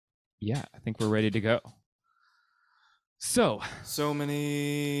Yeah, I think we're ready to go. So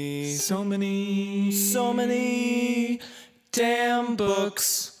many damn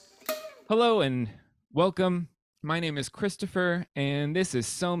books. Hello and welcome. My name is Christopher, and this is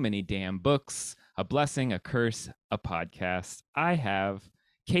So Many Damn Books, a blessing, a curse, a podcast. I have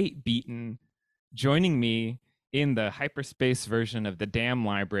Kate Beaton joining me in the hyperspace version of the Damn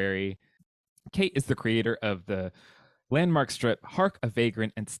Library. Kate is the creator of the landmark strip Hark a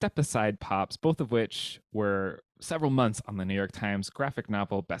Vagrant and Step Aside Pops, both of which were several months on the New York Times graphic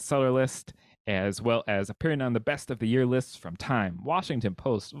novel bestseller list, as well as appearing on the best of the year lists from Time, Washington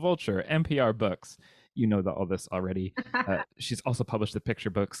Post, Vulture, NPR Books. You know all this already. She's also published the picture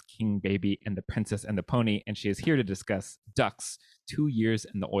books King Baby and The Princess and the Pony, and she is here to discuss Ducks, 2 Years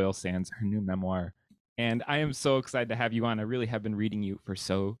in the Oil Sands, her new memoir. And I am so excited to have you on. I really have been reading you for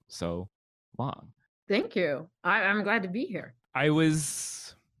so long. Thank you. I'm glad to be here.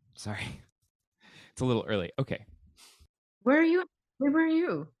 Sorry. It's a little early. Okay. Where are you? Where are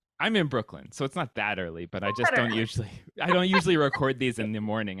you? I'm in Brooklyn, so it's not that early, but I just don't usually record these in the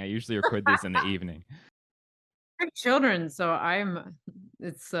morning. I usually record these in the evening. I have children, so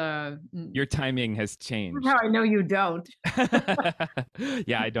your timing has changed. How I know you don't.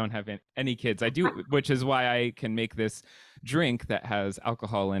 Yeah, I don't have any kids. I do, which is why I can make this drink that has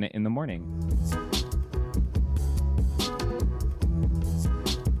alcohol in it in the morning.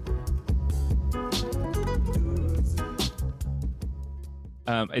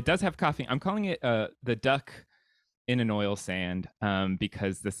 It does have coffee. I'm calling it the Duck in an Oil Sand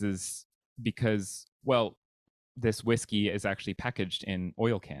because this whiskey is actually packaged in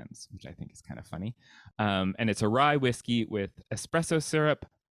oil cans, which I think is kind of funny. And it's a rye whiskey with espresso syrup,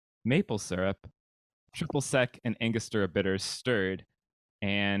 maple syrup, triple sec, and Angostura bitters stirred.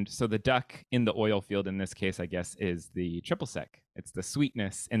 And so the duck in the oil field in this case, I guess, is the triple sec. It's the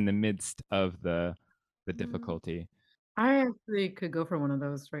sweetness in the midst of the difficulty. I actually could go for one of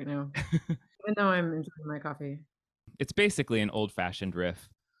those right now, even though I'm enjoying my coffee. It's basically an old-fashioned riff,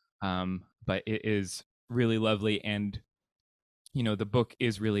 but it is really lovely. And, the book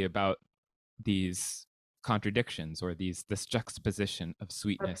is really about these contradictions or this juxtaposition of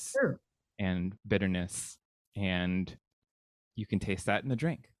sweetness and bitterness. And you can taste that in the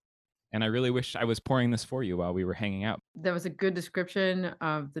drink. And I really wish I was pouring this for you while we were hanging out. That was a good description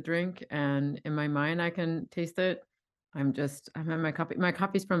of the drink. And in my mind, I can taste it. I'm at my copy. My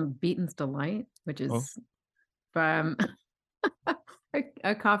copy's from Beaton's Delight, which is from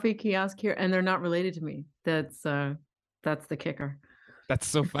a coffee kiosk here, and they're not related to me. That's the kicker. That's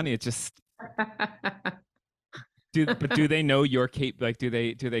so funny. It's just do they know your Kate? Like, do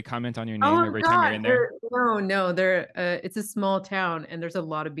they comment on your name every time you're in there? No, they're it's a small town, and there's a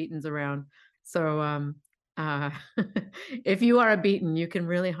lot of Beatons around. So if you are a Beaton, you can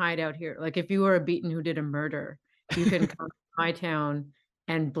really hide out here. Like if you are a Beaton who did a murder, you can come to my town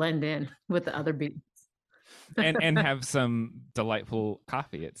and blend in with the other Beatons. and have some delightful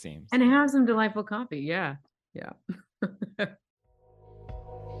coffee, it seems. And have some delightful coffee, yeah.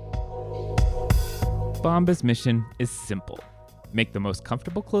 Bombas' mission is simple. Make the most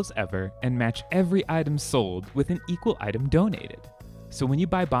comfortable clothes ever and match every item sold with an equal item donated. So when you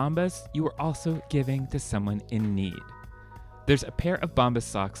buy Bombas, you are also giving to someone in need. There's a pair of Bombas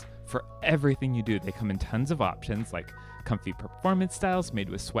socks for everything you do. They come in tons of options like comfy performance styles made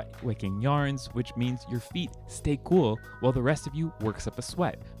with sweat-wicking yarns, which means your feet stay cool while the rest of you works up a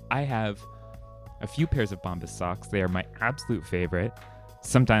sweat. I have a few pairs of Bombas socks. They are my absolute favorite.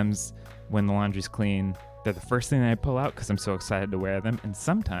 Sometimes when the laundry's clean, they're the first thing I pull out because I'm so excited to wear them. And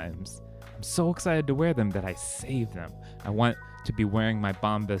sometimes I'm so excited to wear them that I save them. I want to be wearing my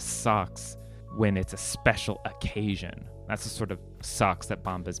Bombas socks when it's a special occasion. That's the sort of socks that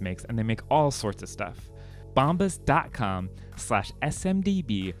Bombas makes, and they make all sorts of stuff.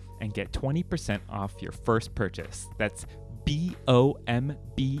 Bombas.com/SMDB and get 20% off your first purchase. That's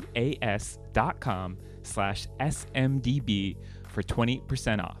BOMBAS.com/SMDB for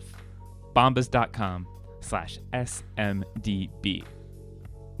 20% off. Bombas.com/SMDB.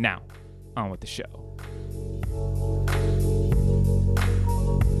 Now, on with the show.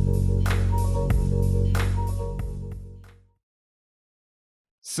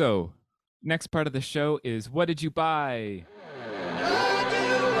 So, next part of the show is What Did You Buy?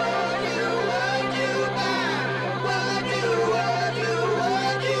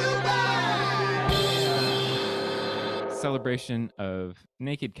 Celebration of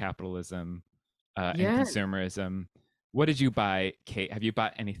naked capitalism and consumerism. What did you buy, Kate? Have you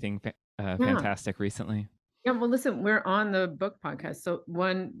bought anything fantastic recently? Yeah, well, listen, we're on the book podcast. So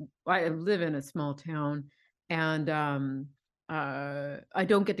I live in a small town, and I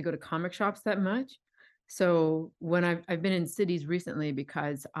don't get to go to comic shops that much. So when I've been in cities recently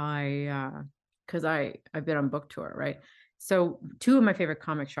because I've been on book tour, right? So two of my favorite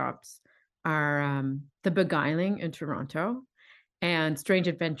comic shops are The Beguiling in Toronto and Strange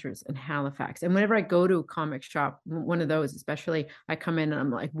Adventures in Halifax. And whenever I go to a comic shop, one of those especially, I come in and I'm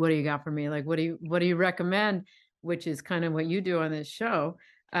like, what do you got for me? Like, what do you recommend? Which is kind of what you do on this show.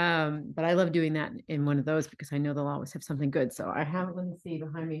 But I love doing that in one of those because I know they'll always have something good. So I have, let me see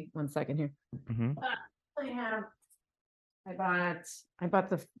behind me 1 second here. Mm-hmm. I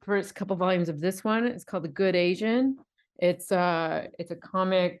bought the first couple volumes of this one. It's called The Good Asian. It's a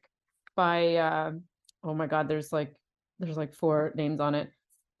comic by oh my God, there's like 4 names on it.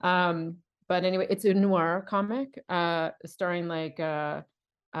 But anyway, it's a noir comic, starring like an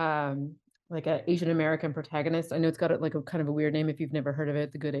Asian American protagonist. I know it's got like a kind of a weird name if you've never heard of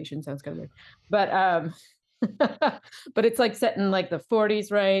it. The Good Asian sounds kind of weird, but but it's like set in like the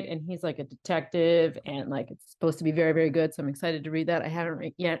 40s, right? And he's like a detective, and like it's supposed to be very, very good. So I'm excited to read that. I haven't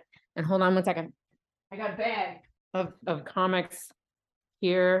read yet. And hold on 1 second. I got a bag of comics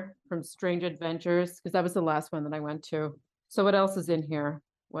here from Strange Adventures because that was the last one that I went to. So what else is in here?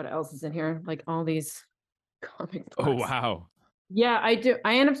 What else is in here? Like all these comic books. Oh, wow. Yeah, I do.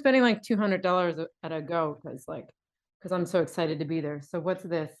 I end up spending like $200 at a go because I'm so excited to be there. So what's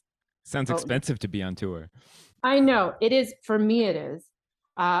this? Sounds expensive to be on tour. I know it is. For me, it is.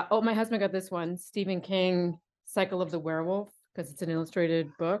 Oh, my husband got this one, Stephen King, Cycle of the Werewolf, because it's an illustrated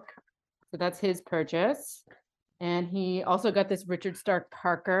book. So that's his purchase. And he also got this Richard Stark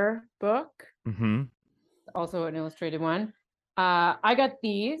Parker book, also an illustrated one. I got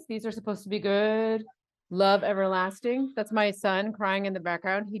these. These are supposed to be good. Love Everlasting. That's my son crying in the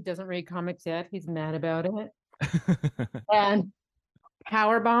background. He doesn't read comics yet. He's mad about it. And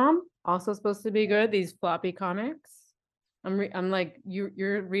Powerbomb, also supposed to be good. These floppy comics. I'm like,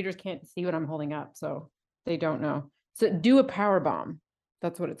 your readers can't see what I'm holding up, so they don't know. So Do a Powerbomb.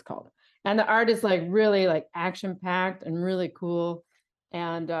 That's what it's called. And the art is like really like action packed and really cool.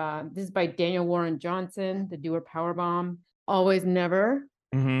 And this is by Daniel Warren Johnson, the Do a Powerbomb. Always Never.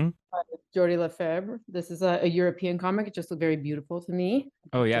 Jordi Lefebvre. This is a European comic. It just looked very beautiful to me.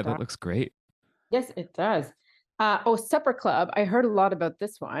 Oh yeah, that looks great. Yes, it does. Supper Club. I heard a lot about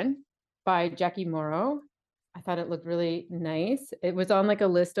this one by Jackie Morrow. I thought it looked really nice. It was on like a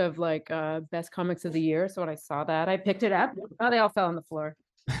list of like best comics of the year. So when I saw that, I picked it up. Oh, they all fell on the floor.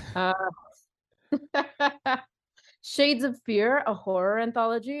 Shades of Fear, a horror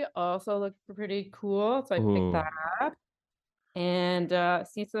anthology, also looked pretty cool. So I picked that up. And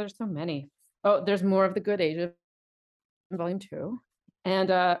see, so there's so many. Oh, there's more of The Good Asian, volume 2. And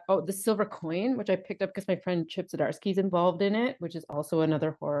The Silver Coin, which I picked up because my friend Chip Zdarsky's involved in it, which is also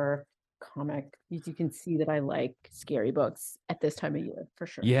another horror comic. You can see that I like scary books at this time of year for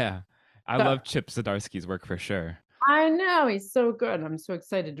sure. Yeah, I love Chip Zdarsky's work for sure. I know, he's so good. I'm so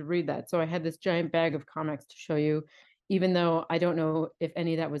excited to read that. So I had this giant bag of comics to show you, even though I don't know if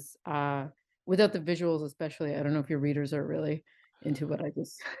any of that was without the visuals, especially. I don't know if your readers are really into what I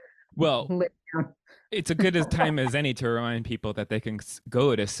just well it's a good time as any to remind people that they can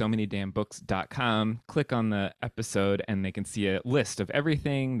go to so-many-damn-books.com, click on the episode, and they can see a list of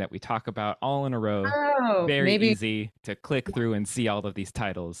everything that we talk about all in a row. Very easy to click through and see all of these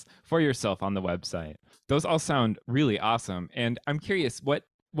titles for yourself on the website. Those all sound really awesome. And I'm curious, what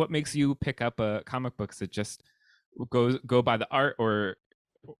makes you pick up a comic book? Is it just go by the art or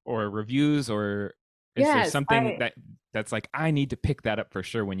reviews, or is there something that's like, I need to pick that up for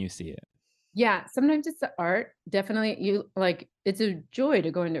sure when you see it? Yeah, sometimes it's the art. Definitely, it's a joy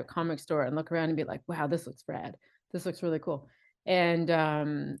to go into a comic store and look around and be like, wow, this looks rad. This looks really cool. And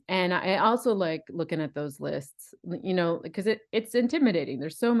I also like looking at those lists, because it's intimidating.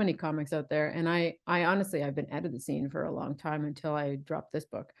 There's so many comics out there. And I honestly, I've been out of the scene for a long time until I dropped this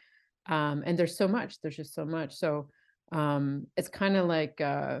book. And there's so much, there's just so much. So it's kind of like,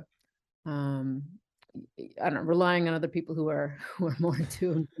 I don't know, relying on other people who are more in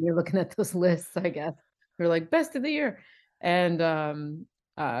tune. You're looking at those lists, I guess. They're like best of the year. And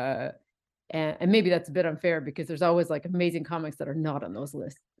maybe that's a bit unfair because there's always like amazing comics that are not on those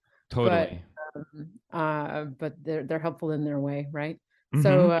lists. Totally. But they're helpful in their way, right?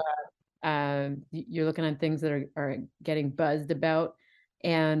 So you're looking at things that are getting buzzed about.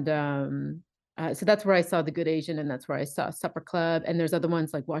 And so that's where I saw The Good Asian, and that's where I saw Supper Club. And there's other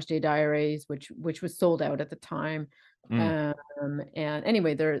ones like Wash Day Diaries, which was sold out at the time. And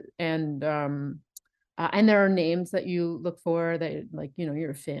anyway, there are names that you look for that, like,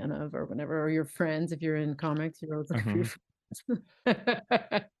 you're a fan of or whatever, or your friends. If you're in comics, you're always looking for your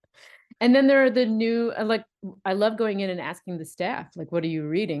friends. And then there are the new, like, I love going in and asking the staff, like, what are you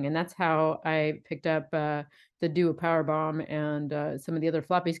reading? And that's how I picked up the Do a Power Bomb and some of the other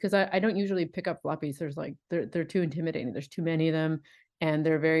floppies, because I don't usually pick up floppies. There's like, they're too intimidating. There's too many of them. And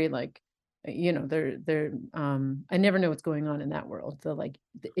they're very like, they're I never know what's going on in that world, the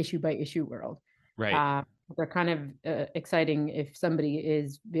issue by issue world. Right. They're kind of exciting if somebody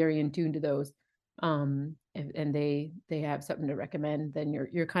is very in tune to those, and they have something to recommend, then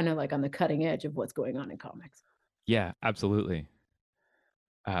you're kind of like on the cutting edge of what's going on in comics. Yeah, absolutely.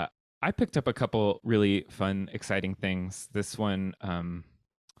 I picked up a couple really fun, exciting things. This one,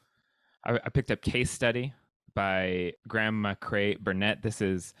 I picked up Case Study by Graham McCrae Burnett.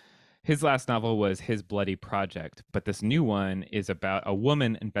 His last novel was His Bloody Project, but this new one is about a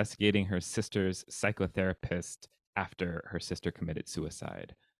woman investigating her sister's psychotherapist after her sister committed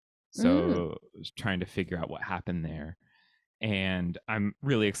suicide. So trying to figure out what happened there. And I'm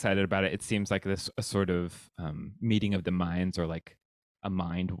really excited about it. It seems like a sort of meeting of the minds, or like a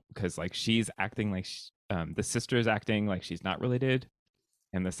mind, because like she's acting like the sister is acting like she's not related,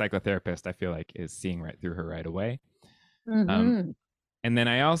 and the psychotherapist, I feel like, is seeing right through her right away. And then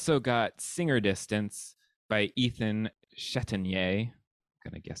I also got Singer Distance by Ethan Chetinier. I'm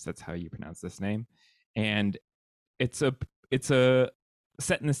gonna guess that's how you pronounce this name. And it's a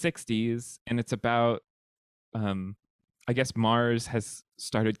set in the 60s, and it's about I guess Mars has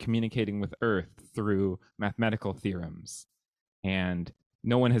started communicating with Earth through mathematical theorems, and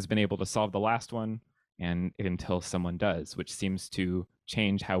no one has been able to solve the last one, and until someone does, which seems to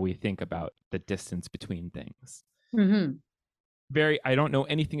change how we think about the distance between things. I don't know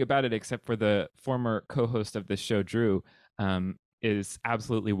anything about it except for the former co-host of this show, Drew, is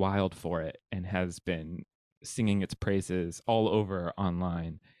absolutely wild for it and has been singing its praises all over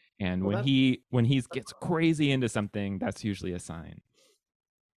online. And when he gets crazy into something, that's usually a sign.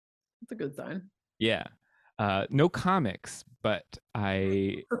 That's a good sign. Yeah. No comics, but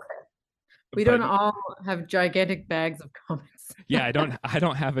we don't all have gigantic bags of comics. Yeah, I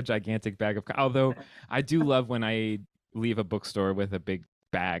don't have a gigantic bag of, although I do love when I leave a bookstore with a big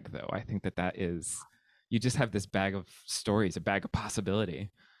bag, though. I think that is, you just have this bag of stories, a bag of possibility.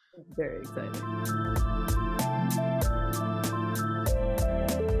 It's very exciting.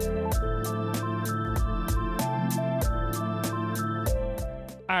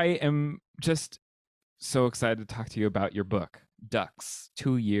 I am just so excited to talk to you about your book, Ducks,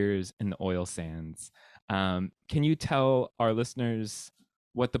 2 Years in the Oil Sands. Can you tell our listeners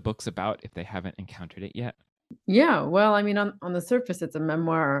what the book's about if they haven't encountered it yet? Yeah, well, I mean, on the surface, it's a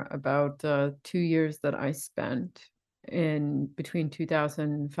memoir about 2 years that I spent in between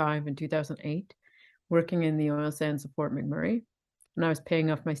 2005 and 2008 working in the oil sands of Fort McMurray, and I was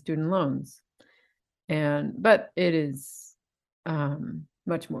paying off my student loans. But it is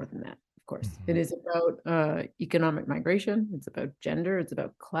much more than that, of course. It is about economic migration. It's about gender. It's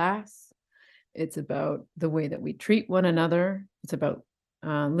about class. It's about the way that we treat one another. It's about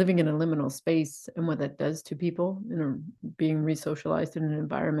living in a liminal space and what that does to people, being resocialized in an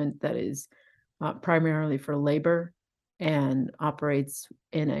environment that is primarily for labor and operates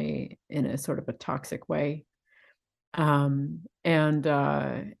in a sort of a toxic way, and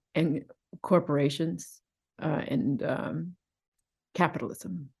corporations and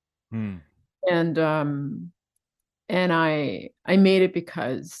capitalism. And I made it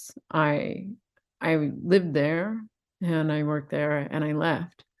because I lived there and I worked there and I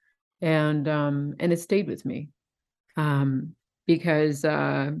left, and it stayed with me, because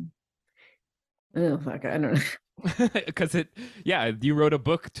I don't know. Because you wrote a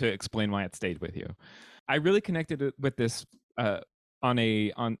book to explain why it stayed with you. I really connected with this on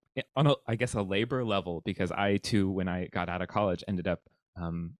a I guess a labor level, because I too, when I got out of college, ended up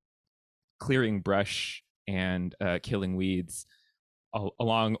clearing brush and killing weeds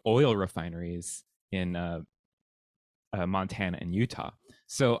along oil refineries in Montana and Utah.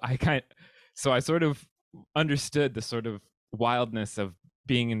 So I sort of understood the sort of wildness of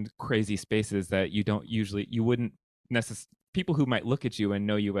being in crazy spaces that you wouldn't necessarily, people who might look at you and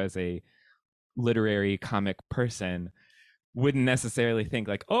know you as a literary comic person wouldn't necessarily think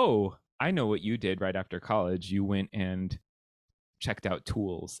like, oh, I know what you did right after college. You went and checked out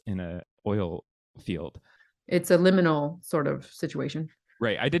tools in a oil field. It's a liminal sort of situation.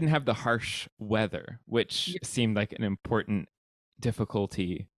 Right. I didn't have the harsh weather, which seemed like an important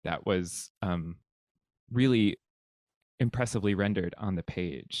difficulty that was really impressively rendered on the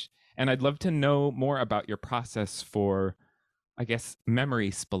page. And I'd love to know more about your process for, I guess,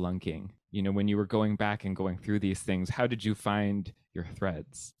 memory spelunking. You know, when you were going back and going through these things, how did you find your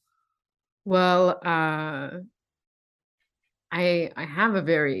threads? Well, I have a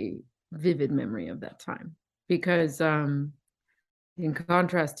very vivid memory of that time because in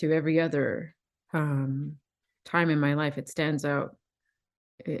contrast to every other time in my life, it stands out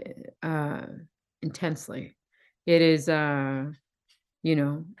uh, intensely. It is, you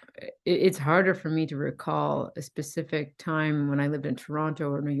know, it's harder for me to recall a specific time when I lived in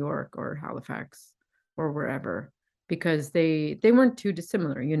Toronto or New York or Halifax or wherever because they weren't too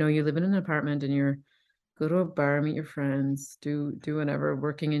dissimilar. You know, you live in an apartment and you're go to a bar, meet your friends, do whatever,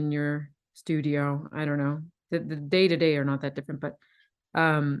 working in your studio. I don't know. The day to day are not that different, but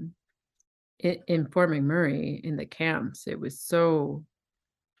um in Fort McMurray in the camps, it was so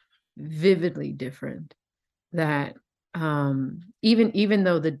vividly different that even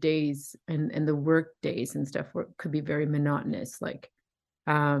though the days and the work days and stuff could be very monotonous, like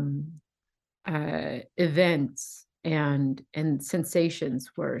um events and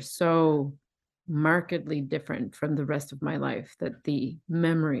sensations were so markedly different from the rest of my life that the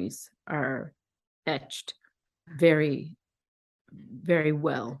memories are etched very, very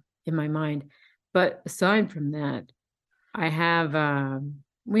well in my mind. But aside from that, I have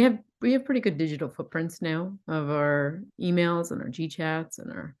we have pretty good digital footprints now of our emails and our G chats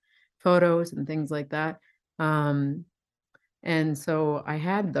and our photos and things like that. Um, and so I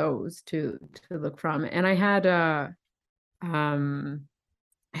had those to look from, and um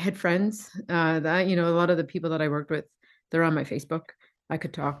I had friends that a lot of the people that I worked with, they're on my Facebook. I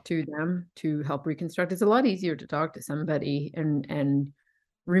could talk to them to help reconstruct. It's a lot easier to talk to somebody and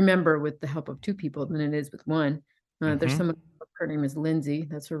remember with the help of two people than it is with one. There's someone, her name is Lindsay.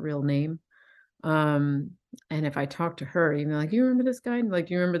 That's her real name. Um, and if I talk to her, even like, you remember this guy? Like,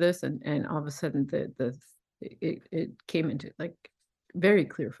 you remember this? And all of a sudden it came into like very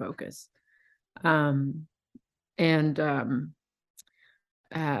clear focus. And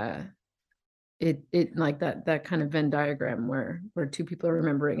uh it like that kind of Venn diagram where two people are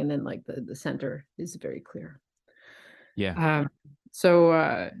remembering and then like the center is very clear. Yeah.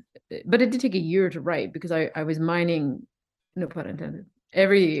 So but it did take a year to write because I was mining, no pun intended,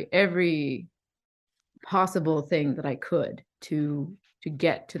 every possible thing that I could to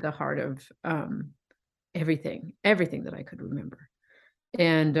get to the heart of everything that I could remember.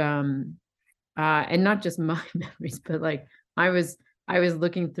 And not just my memories, but like I was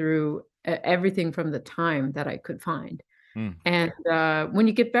looking through everything from the time that I could find. Mm. And when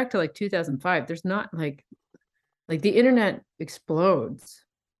you get back to like 2005, there's not like the internet explodes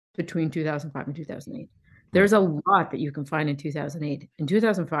between 2005 and 2008. There's a lot that you can find in 2008. In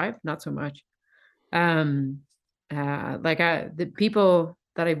 2005, not so much. The people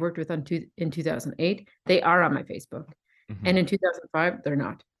that I worked with in 2008, they are on my Facebook. And in 2005, they're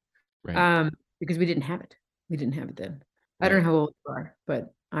not. Right. Because we didn't have it. We didn't have it then. I Right. don't know how old you are,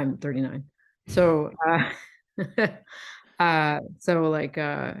 but I'm 39. So,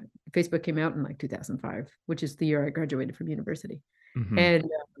 Facebook came out in like 2005, which is the year I graduated from university. And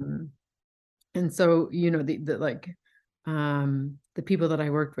so, the people that I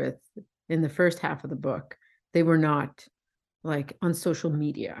worked with in the first half of the book, they were not like on social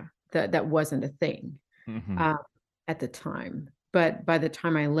media. That wasn't a thing at the time. But by the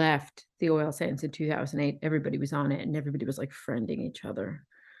time I left the oil sands in 2008, everybody was on it and everybody was like friending each other.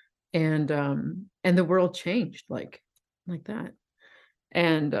 And the world changed like that.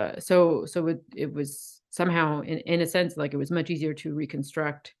 And so it was somehow in a sense like it was much easier to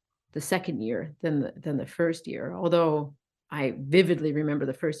reconstruct the second year than the first year, although I vividly remember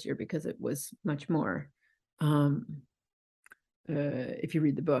the first year because it was much more if you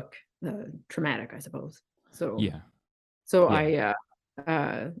read the book, traumatic, I suppose. So Yeah. I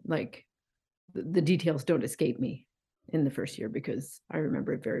like the details don't escape me in the first year because I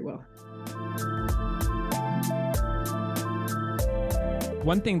remember it very well.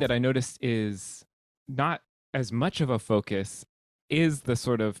 One thing that I noticed is not as much of a focus is the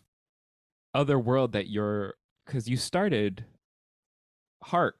sort of other world that because you started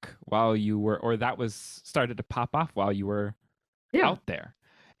Hark while you were, or that was started to pop off while you were out there.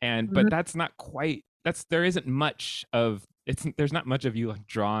 And but that's not quite, there isn't much of there's not much of you like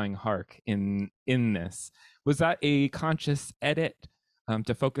drawing Hark in this. Was that a conscious edit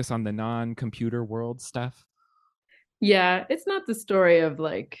to focus on the non-computer world stuff? Yeah, it's not the story of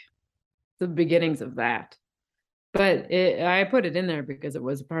like the beginnings of that, but I put it in there because it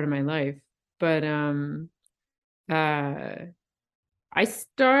was a part of my life. But I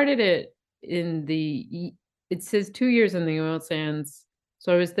started it it says 2 years in the oil sands.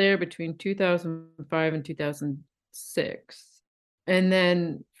 So I was there between 2005 and 2006. And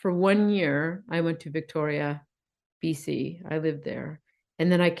then for 1 year, I went to Victoria, BC. I lived there.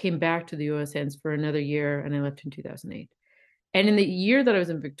 And then I came back to the oil sands for another year and I left in 2008. And in the year that I was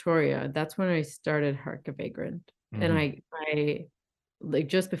in Victoria, that's when I started Harka Vagrant. And I like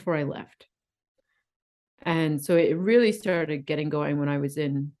just before I left. And so it really started getting going when I was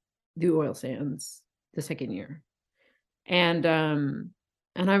in the oil sands the second year. And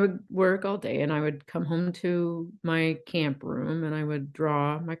I would work all day, and I would come home to my camp room, and I would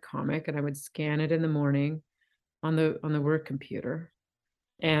draw my comic, and I would scan it in the morning on the work computer,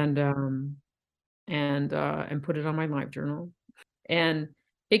 and put it on my live journal. And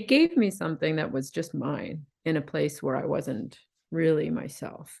it gave me something that was just mine in a place where I wasn't really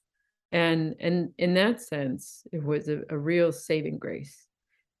myself. And in that sense, it was a real saving grace.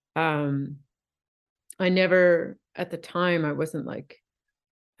 Um, I never, at the time, I wasn't like,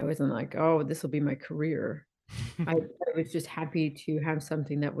 oh, this will be my career. I was just happy to have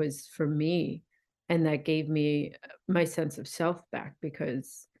something that was for me and that gave me my sense of self back,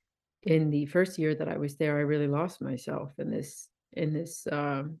 because in the first year that I was there, I really lost myself in this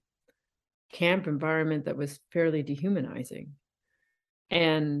camp environment that was fairly dehumanizing.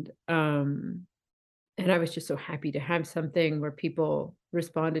 And I was just so happy to have something where people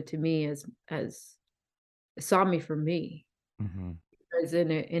responded to me as saw me for me. Because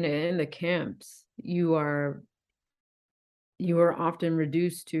in the camps, you are often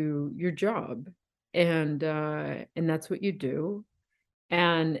reduced to your job, and that's what you do.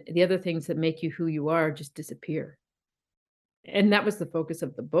 And the other things that make you who you are just disappear. And that was the focus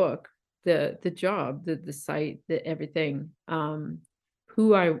of the book, the job, the site, the everything.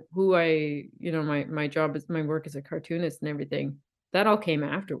 Who I, my job is my work as a cartoonist and everything. That all came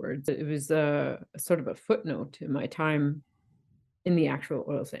afterwards. It was a sort of a footnote to my time in the actual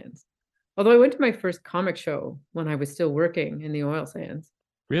oil sands. Although I went to my first comic show when I was still working in the oil sands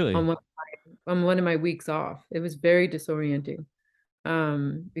Really? on one of my weeks off. It was very disorienting,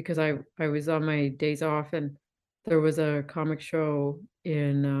 because I was on my days off, and there was a comic show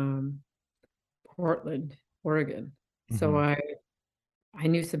in Portland, Oregon. So I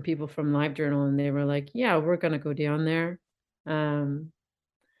knew some people from LiveJournal, and they were like, "Yeah, we're gonna go down there." Um,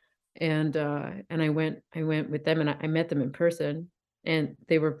 and I went with them, and I met them in person, and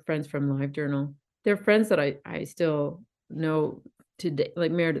they were friends from LiveJournal. They're friends that I still know today.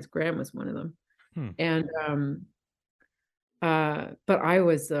 Like Meredith Graham was one of them. And but I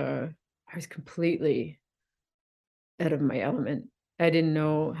was completely out of my element. I didn't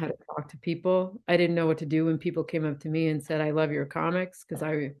know how to talk to people. I didn't know what to do when people came up to me and said, "I love your comics," because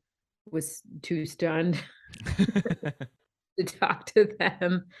I was too stunned to talk to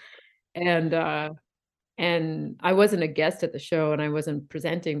them. And I wasn't a guest at the show, and I wasn't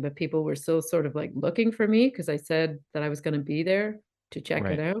presenting, but people were still sort of like looking for me because I said that I was going to be there to check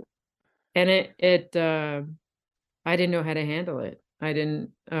it out. And I didn't know how to handle it. I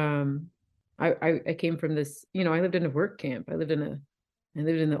didn't. I came from this. I lived in a work camp. I lived in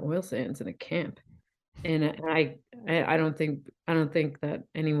the oil sands in a camp, and I don't think that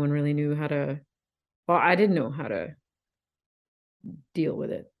anyone really knew how to. Well, I didn't know how to deal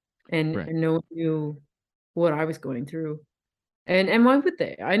with it, and no one knew what I was going through. And why would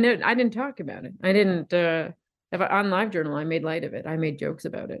they? I didn't talk about it. I didn't. On LiveJournal, I made light of it. I made jokes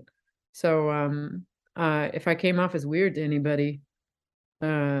about it. So if I came off as weird to anybody,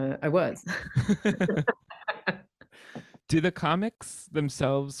 I was. Do the comics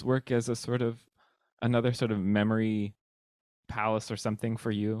themselves work as another sort of memory palace or something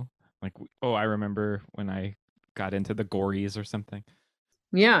for you? Like, oh, I remember when I got into the gories or something.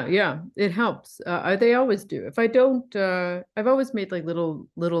 Yeah, it helps. They always do. If I don't, I've always made like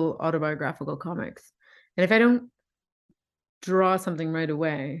little autobiographical comics, and if I don't draw something right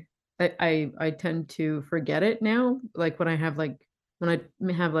away, I tend to forget it now. Like when I have like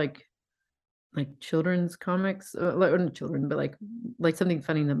children's comics, not children, but like something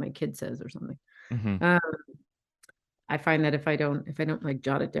funny that my kid says or something. I find that if I don't like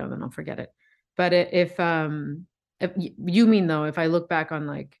jot it down, then I'll forget it. But if you mean though, if I look back on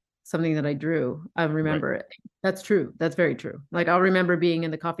like something that I drew, I remember it. That's true. That's very true. Like I'll remember being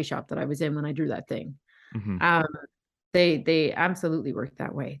in the coffee shop that I was in when I drew that thing. They absolutely work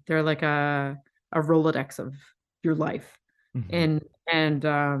that way. They're like a Rolodex of your life. And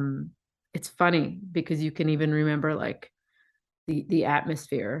it's funny because you can even remember like the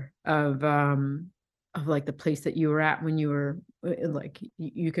atmosphere of like the place that you were at when you were like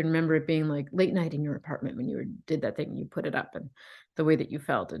you can remember it being like late night in your apartment when you did that thing and you put it up, and the way that you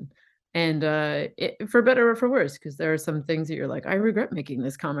felt, and for better or for worse, because there are some things that you're like, I regret making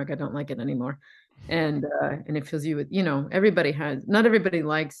this comic, I don't like it anymore. And it fills you with, not everybody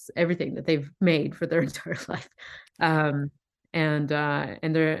likes everything that they've made for their entire life. And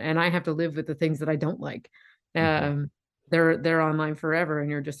I have to live with the things that I don't like. they're online forever, and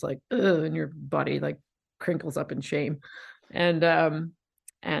you're just like, ugh, and your body like crinkles up in shame. And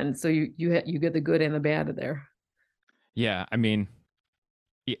so you get the good and the bad of there. Yeah, I mean,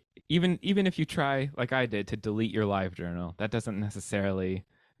 even if you try like I did to delete your live journal, that doesn't necessarily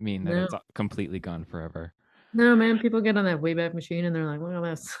mean that No, it's completely gone forever. no, man, people get on that Wayback Machine and they're like, look at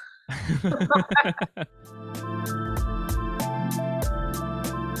this.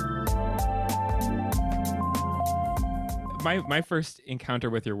 My first encounter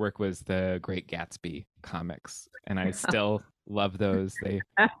with your work was the Great Gatsby comics, and I still love those. They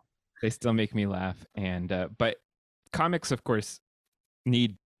still make me laugh. And but comics, of course,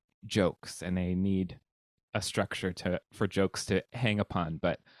 need jokes, and they need a structure for jokes to hang upon.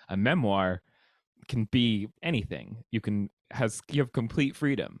 But a memoir can be anything. You have complete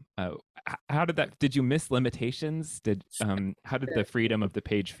freedom. How did you miss limitations? How did the freedom of the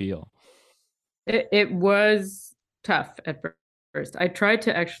page feel? It was tough at first. I tried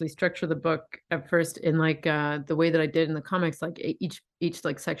to actually structure the book at first in like the way that I did in the comics. Like each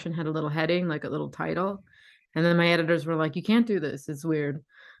like section had a little heading, like a little title, and then my editors were like, "You can't do this. It's weird.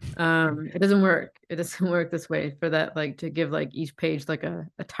 It doesn't work. It doesn't work this way for that. Like to give like each page like a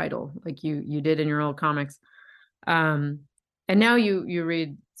title, like you did in your old comics." And now you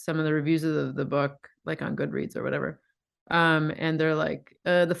read some of the reviews of the book, like on Goodreads or whatever. And they're like,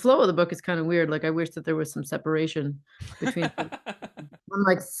 the flow of the book is kind of weird. Like, I wish that there was some separation between. I'm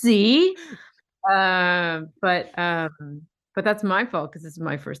like, see, but that's my fault because this is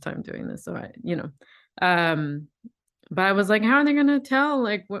my first time doing this. So but I was like, how are they gonna tell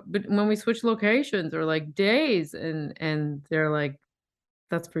like when we switch locations or like days? And they're like,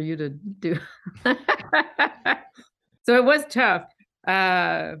 that's for you to do. So it was tough.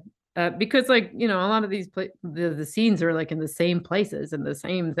 Because like a lot of these the scenes are like in the same places and the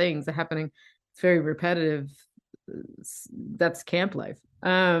same things are happening. It's very repetitive. That's camp life.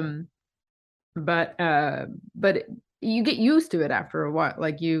 But you get used to it after a while.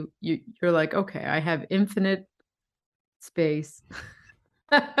 Like you're like, okay, I have infinite space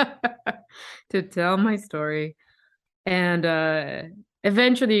to tell my story, and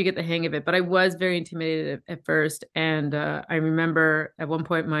eventually you get the hang of it. But I was very intimidated at first, and I remember at one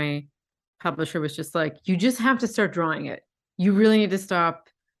point my publisher was just like, you just have to start drawing it. You really need to stop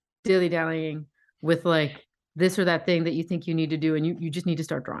dilly-dallying with like this or that thing that you think you need to do, and you just need to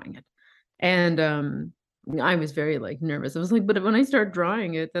start drawing it. And I was very like nervous. I was like, but when I start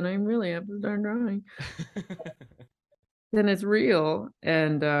drawing it, then I really have to start drawing. Then it's real.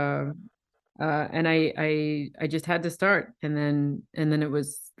 And I just had to start, and then it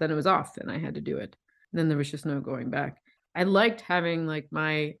was off, and I had to do it. And then there was just no going back. I liked having like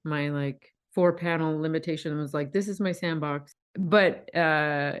my like 4-panel limitation. It was like, this is my sandbox. But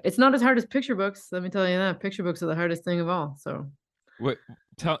it's not as hard as picture books. Let me tell you that. Picture books are the hardest thing of all. So What?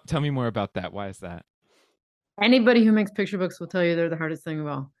 Tell me more about that. Why is that? Anybody who makes picture books will tell you they're the hardest thing of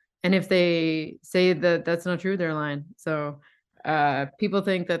all. And if they say that that's not true, they're lying. So people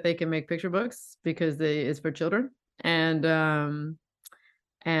think that they can make picture books because it's for children. And then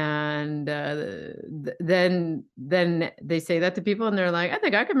they say that to people, and they're like, I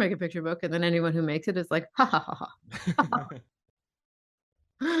think I can make a picture book. And then anyone who makes it is like, ha ha ha ha.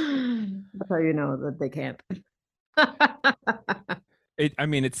 That's how you know that they can't.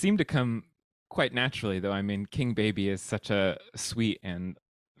 It seemed to come quite naturally, though. I mean, King Baby is such a sweet and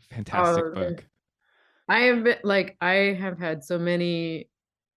fantastic book. I have had so many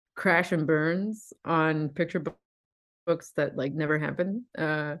crash and burns on picture books that like never happened,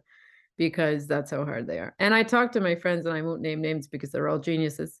 because that's how hard they are. And I talk to my friends, and I won't name names because they're all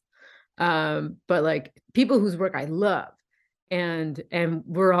geniuses, but like people whose work I love, and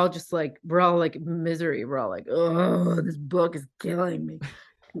we're all like misery. We're all like, oh, this book is killing me.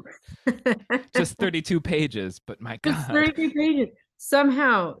 Just 32 pages, but my God. Just 32 pages.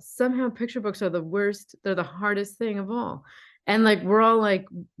 Somehow picture books are the worst. They're the hardest thing of all. And like we're all like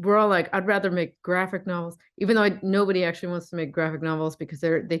I'd rather make graphic novels, even though nobody actually wants to make graphic novels because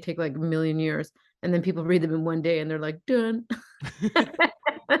they take like a million years, and then people read them in one day and they're like, done.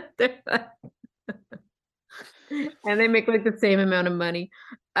 And they make like the same amount of money.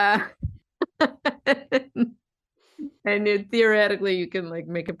 And theoretically you can like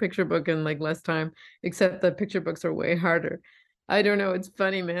make a picture book in like less time, except that picture books are way harder. I don't know. It's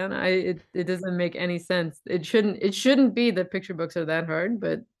funny, man. It doesn't make any sense. It shouldn't be that picture books are that hard,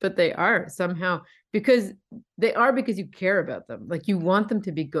 but they are somehow, because you care about them. Like you want them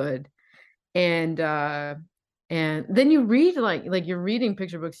to be good. And then you read like you're reading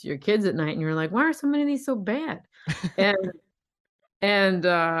picture books to your kids at night, and you're like, why are so many of these so bad? And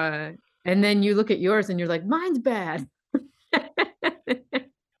then you look at yours and you're like, mine's bad.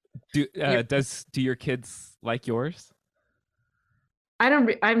 Do Yep. do your kids like yours? I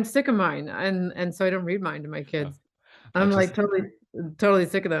don't. I'm sick of mine, and so I don't read mine to my Oh, kids. I I'm just like totally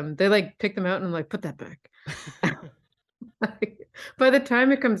sick of them. They like pick them out, and I'm like, put that back. By the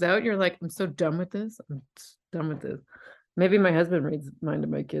time it comes out, you're like, I'm so done with this. I'm done with this. Maybe my husband reads mine to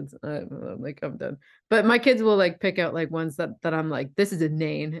my kids. I'm like, I'm done. But my kids will like pick out like ones that I'm like, this is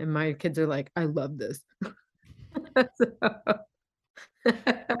inane, and my kids are like, I love this.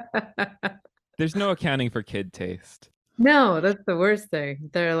 there's no accounting for kid taste. No, that's the worst thing.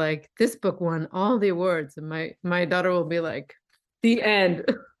 They're like, this book won all the awards, and my daughter will be like, the end.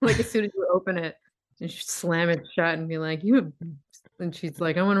 Like as soon as you open it, and she slam it shut and be like, you. And she's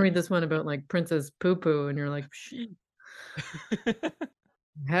like, I want to read this one about like Princess Poo Poo, and you're like, shh,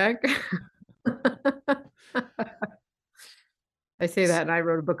 heck. I say that, and I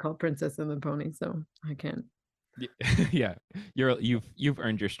wrote a book called Princess and the Pony, so I can't. Yeah, you've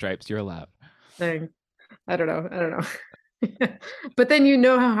earned your stripes. You're allowed. Thanks. I don't know. But then you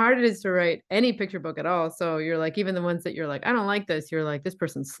know how hard it is to write any picture book at all. So you're like, even the ones that you're like, I don't like this. You're like, this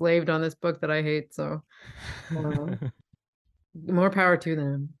person slaved on this book that I hate. So more power to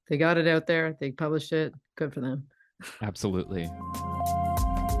them. They got it out there. They published it. Good for them. Absolutely.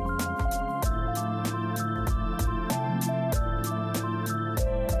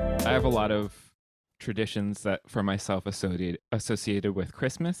 I have a lot of traditions that for myself associated with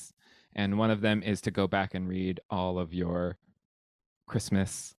Christmas, and one of them is to go back and read all of your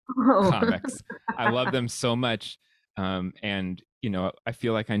Christmas comics. I love them so much, and I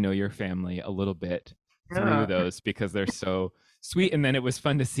feel like I know your family a little bit through those because they're so sweet. And then it was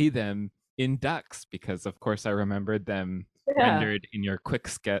fun to see them in Ducks because, of course, I remembered them rendered in your quick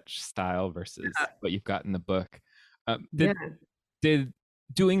sketch style versus what you've got in the book. Did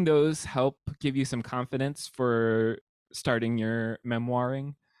doing those help give you some confidence for starting your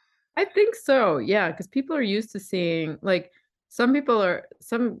memoiring? I think so. Yeah, because people are used to seeing like some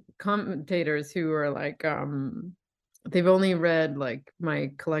commentators who are like they've only read like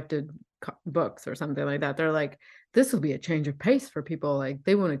my collected books or something like that. They're like, this will be a change of pace for people. Like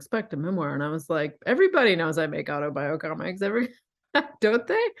they won't expect a memoir. And I was like, everybody knows I make autobiocomics. Don't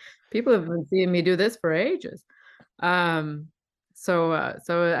they? People have been seeing me do this for ages. So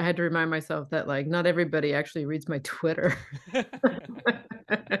I had to remind myself that like not everybody actually reads my Twitter.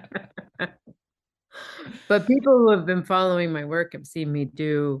 But people who have been following my work have seen me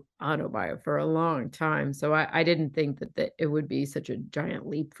do autobio for a long time. So I didn't think that it would be such a giant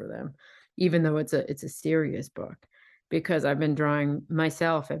leap for them, even though it's a serious book, because I've been drawing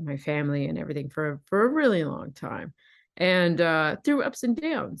myself and my family and everything for a really long time. And through ups and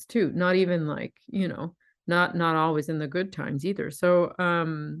downs too, not even like, not always in the good times either. So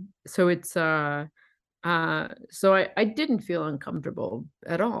so I didn't feel uncomfortable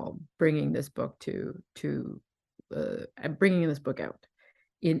at all bringing this book bringing this book out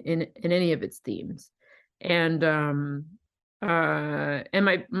in any of its themes. And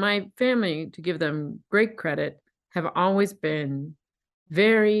my family, to give them great credit, have always been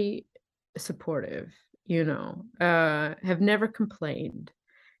very supportive, have never complained,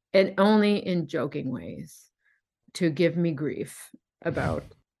 and only in joking ways to give me grief about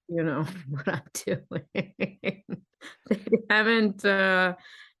what I'm doing.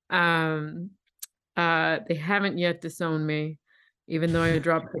 They haven't yet disowned me, even though I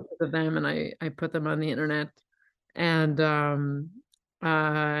dropped pictures of them and I put them on the internet. And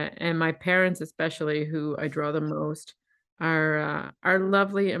my parents, especially, who I draw the most, are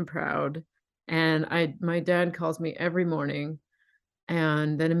lovely and proud. And my dad calls me every morning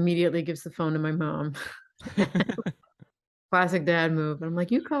and then immediately gives the phone to my mom. Classic dad move. And I'm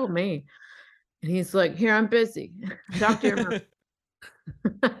like, you called me. And he's like, here, I'm busy. Talk to your mom.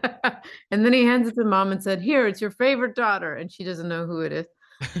 And then he hands it to mom and said, here, it's your favorite daughter. And she doesn't know who it is.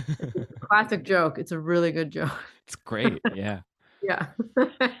 Classic joke. It's a really good joke. It's great. Yeah. Yeah.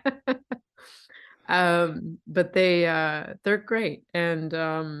 But they're great. And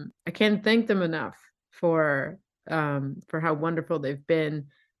I can't thank them enough for how wonderful they've been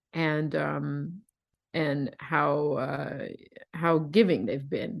and how giving they've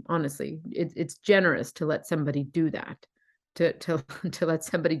been. Honestly, it's generous to let somebody do that, to let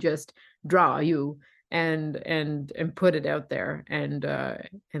somebody just draw you and put it out there and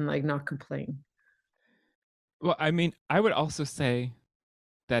like not complain. Well, I mean, I would also say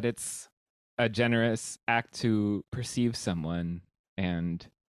that it's a generous act to perceive someone and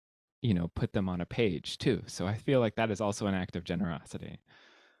put them on a page too. So I feel like that is also an act of generosity.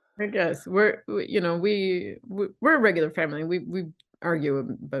 I guess we're a regular family. We argue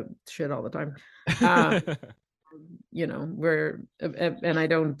about shit all the time. you know, and I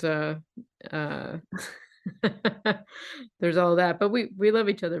don't, uh, there's all that, but we love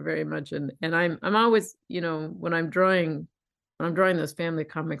each other very much. And I'm always, you know, when I'm drawing those family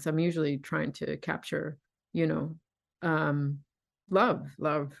comics, I'm usually trying to capture, you know, um, love,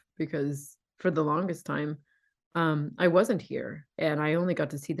 because for the longest time, I wasn't here and I only got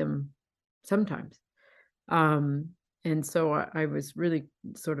to see them sometimes. Um, and so I was really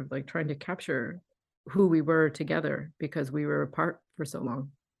sort of like trying to capture who we were together because we were apart for so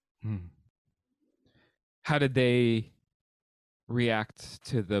long. Hmm. How did they react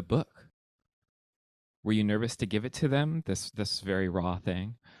to the book? Were you nervous to give it to them? This very raw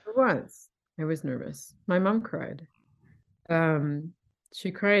thing. I was nervous. My mom cried. Um,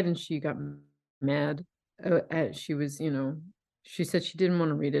 she cried and she got mad. She was, you know, she said she didn't want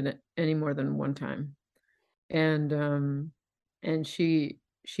to read it any more than one time. And she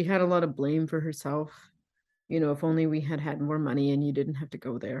had a lot of blame for herself. You know, if only we had had more money and you didn't have to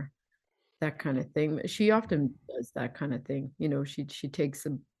go there, that kind of thing. She often does that kind of thing. You know, she takes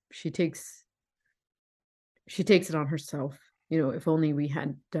she takes it on herself. You know, if only we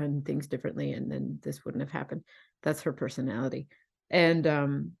had done things differently and then this wouldn't have happened. That's her personality. And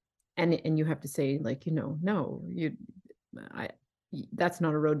and you have to say, like, you know, no, I that's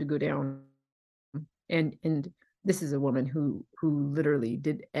not a road to go down. And this is a woman who literally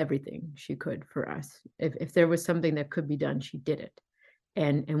did everything she could for us. If there was something that could be done, she did it,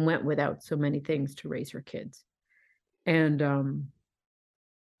 and went without so many things to raise her kids. And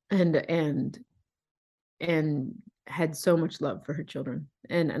and and and had so much love for her children.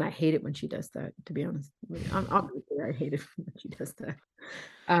 And I hate it when she does that, to be honest. Obviously, I hate it when she does that.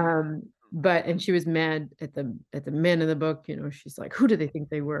 But and she was mad at the men in the book. You know, she's like, who do they think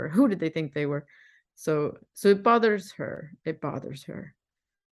they were? Who did they think they were? So it bothers her. It bothers her.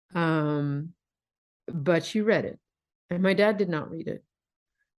 But she read it, and my dad did not read it.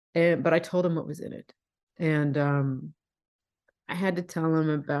 But I told him what was in it, and I had to tell him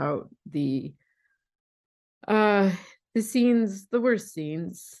about uh the scenes, the worst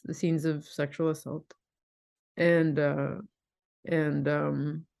scenes, the scenes of sexual assault. And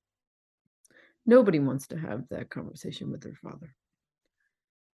and nobody wants to have that conversation with their father.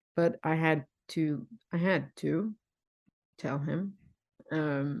 But I had to tell him,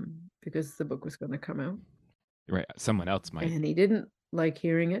 because the book was going to come out. Right. Someone else might. And he didn't like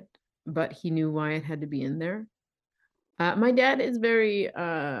hearing it, but he knew why it had to be in there. My dad is very,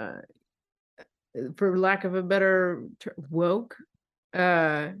 for lack of a better term, woke.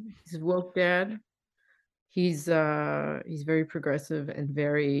 He's a woke dad. He's very progressive and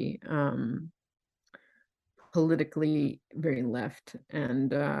very politically very left,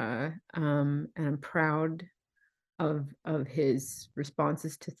 and I'm proud of his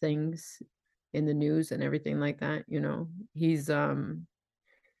responses to things in the news and everything like that. You know, he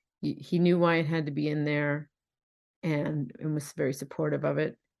knew why it had to be in there, and was very supportive of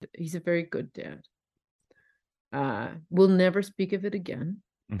it. He's a very good dad. We'll never speak of it again.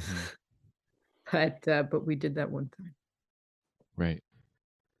 Mhm. But we did that one time. Right.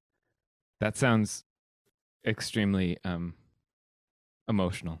 That sounds extremely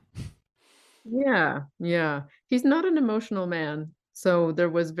emotional. Yeah. He's not an emotional man, so there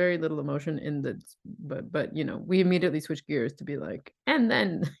was very little emotion in the. But you know, we immediately switched gears to be like, and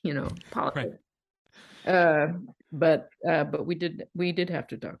then you know, politics. But we did have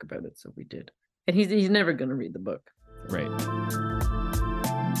to talk about it, so we did. And he's never going to read the book. Right.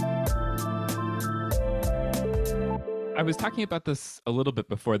 I was talking about this a little bit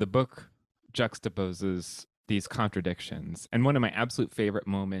before. The book juxtaposes these contradictions. And one of my absolute favorite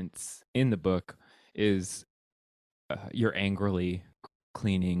moments in the book is you're angrily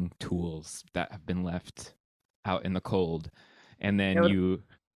cleaning tools that have been left out in the cold. And then you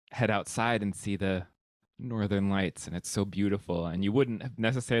head outside and see the northern lights, and it's so beautiful. And you wouldn't have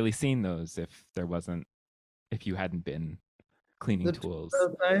necessarily seen those if you hadn't been cleaning tools.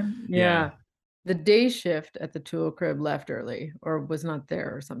 Yeah. The day shift at the tool crib left early or was not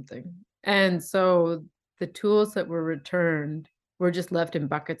there or something. And so the tools that were returned were just left in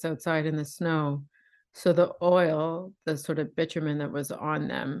buckets outside in the snow. So the oil, the sort of bitumen that was on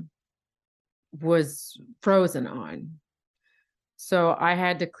them, was frozen on. So I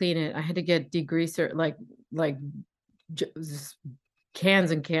had to clean it. I had to get degreaser, like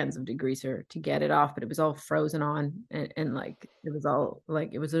cans and cans of degreaser to get it off, but it was all frozen on, and like it was all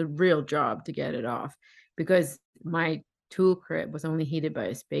like it was a real job to get it off because my tool crib was only heated by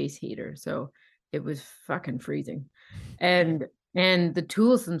a space heater, so it was fucking freezing. And the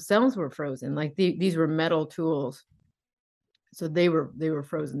tools themselves were frozen, like these were metal tools, so they were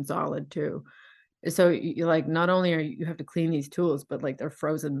frozen solid too. So you like not only are you have to clean these tools, but like they're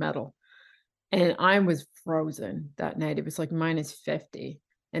frozen metal. And I was frozen that night. It was like -50,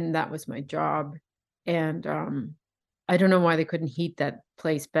 and that was my job. And I don't know why they couldn't heat that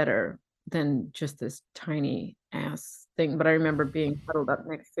place better than just this tiny ass thing. But I remember being huddled up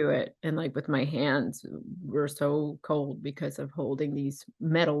next to it, and like with my hands were so cold because of holding these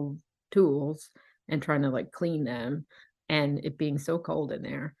metal tools and trying to like clean them, and it being so cold in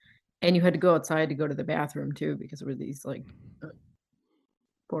there. And you had to go outside to go to the bathroom too because there were these like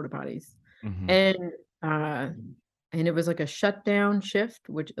porta potties. Hmm. And, uh, and it was like a shutdown shift,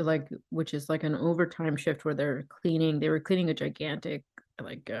 which is like an overtime shift where they were cleaning a gigantic,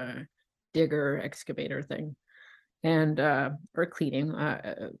 like, digger excavator thing and, or cleaning,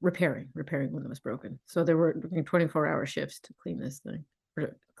 repairing when it was broken. So they were doing 24-hour shifts to clean this thing.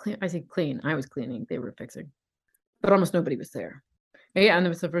 Or clean I say clean, I was cleaning, they were fixing, but almost nobody was there. Yeah, and it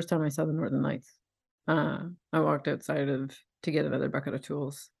was the first time I saw the Northern Lights. I walked outside of to get another bucket of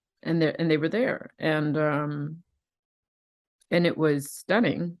tools, and they were there, and it was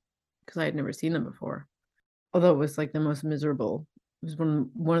stunning because I had never seen them before. Although it was like the most miserable, it was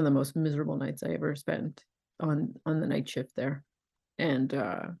one of the most miserable nights I ever spent on the night shift there, and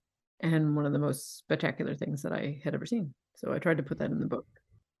one of the most spectacular things that I had ever seen. So I tried to put that in the book.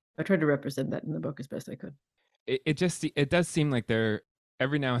 I tried to represent that in the book as best I could. It does seem like there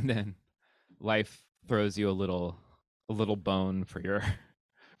every now and then life throws you a little bone for your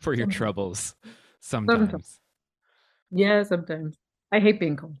for your Sometimes. troubles Sometimes. sometimes. Yeah, sometimes. I hate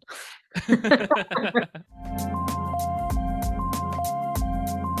being cold.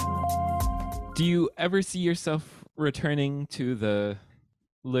 Do you ever see yourself returning to the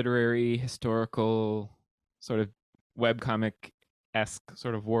literary, historical, sort of webcomic-esque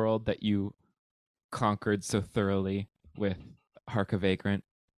sort of world that you conquered so thoroughly with Hark a Vagrant?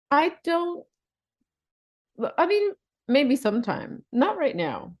 I don't I mean, maybe sometime. Not right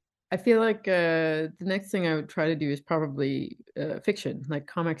now. I feel like, the next thing I would try to do is probably, fiction, like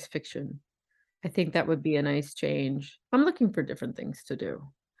comics fiction. I think that would be a nice change. I'm looking for different things to do.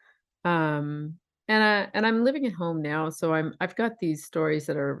 And I'm living at home now, so I've got these stories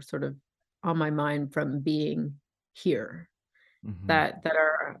that are sort of on my mind from being here Hmm. that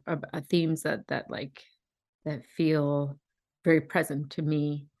are themes that feel very present to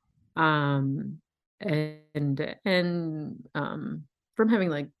me. Um, and from having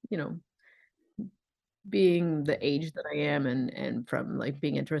like, being the age that I am and from like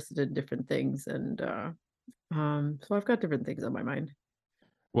being interested in different things so I've got different things on my mind.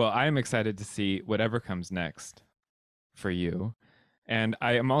 Well, I am excited to see whatever comes next for you. And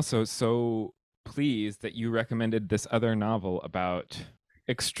I am also so pleased that you recommended this other novel about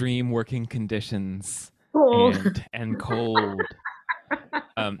extreme working conditions Cold. and cold.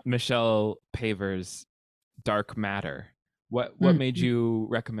 Michelle Paver's Dark Matter. What made Mhm. you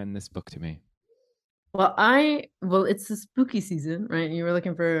recommend this book to me? Well, it's the spooky season, right? You were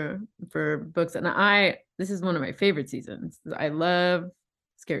looking for books, and this is one of my favorite seasons. I love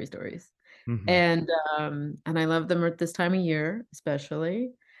scary stories, Hmm. and I love them at this time of year,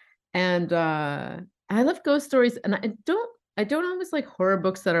 especially. And I love ghost stories, and I don't always like horror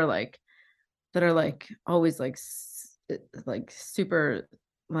books that are like always like like super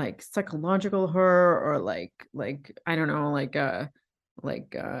like psychological horror or like I don't know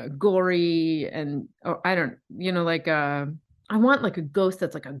like gory and or I don't like I want like a ghost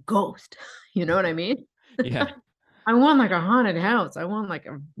that's like a ghost. You know what I mean? Yeah. I want like a haunted house. I want like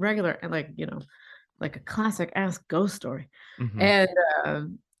a regular and like like a classic ass ghost story. Hmm. And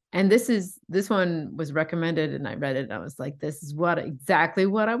um and this one was recommended and I read it and I was like, this is what exactly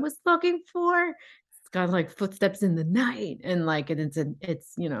what I was looking for. It's got like footsteps in the night and like it's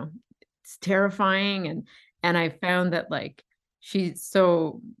it's terrifying and I found that like she's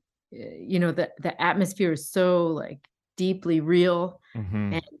so the atmosphere is so like deeply real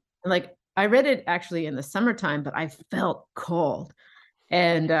Hmm. and like I read it actually in the summertime, but I felt cold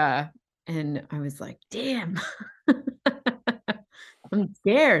and I was like, "Damn." I'm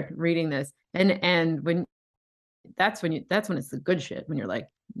scared reading this. And when that's when it's the good shit, when you're like,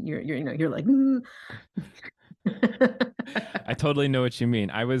 you're like, "Mm." I totally know what you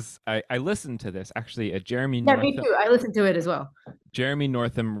mean. I listened to this actually. Yeah, me too. I listened to it as well. Jeremy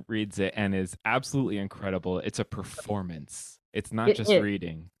Northam reads it and is absolutely incredible. It's a performance. It's not It just is.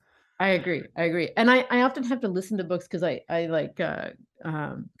 reading. I agree. I agree. And I often have to listen to books because I like because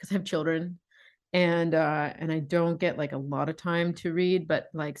I have children and I don't get like a lot of time to read, but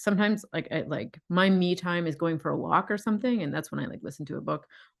like sometimes like my me time is going for a walk or something, and that's when I like listen to a book.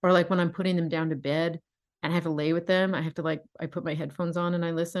 Or like when I'm putting them down to bed, and I have to lay with them. I have to like I put my headphones on and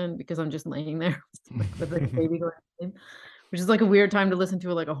I listen because I'm just laying there like with like a baby going in, which is like a weird time to listen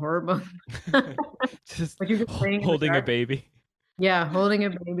to like a horror book. Just But you're just laying in the holding a dark. baby. Yeah, holding a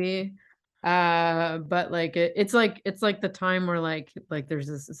baby. But like it's like the time where like there's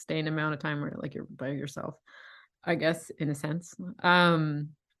a sustained amount of time where like you're by yourself, I guess, in a sense.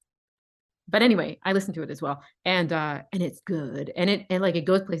 But anyway, I listen to it as well. And it's good. And like it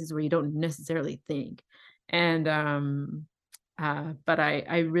goes places where you don't necessarily think. And but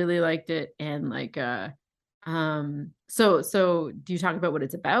I really liked it. And like so do you talk about what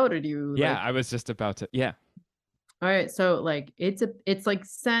it's about, or do you Yeah, like I was just about to. Yeah. all right, so like it's like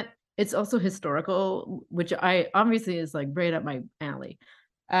set, it's also historical, which I obviously is like right up my alley.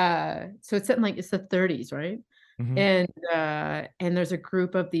 So it's set in like it's the 30s, right? Mhm. And there's a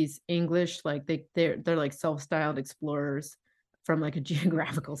group of these English, like they're like self-styled explorers from like a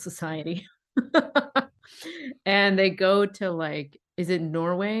geographical society. And they go to like, is it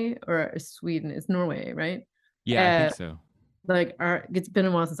Norway or Sweden? It's Norway, right? Yeah, I Uh think so. like it's been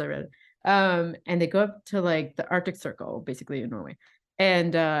a while since I read it. And they go up to like the Arctic Circle, basically in Norway.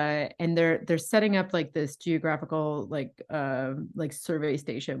 And they're setting up like this geographical like survey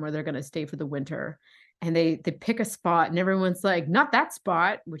station where they're gonna stay for the winter. And they pick a spot and everyone's like, not that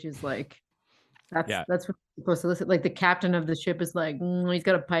spot, which is like Yeah. that's what you're supposed to listen. Like the captain of the ship is like, he's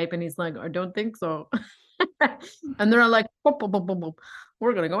got a pipe and he's like, I don't think so. And they're all like, "Boop, boop, boop, boop, boop.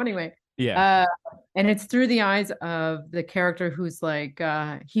 We're gonna go anyway." Yeah. Uh, and it's through the eyes of the character who's like,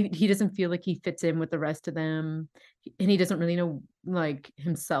 he doesn't feel like he fits in with the rest of them, and he doesn't really know like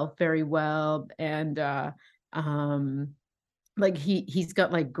himself very well, and um, like he's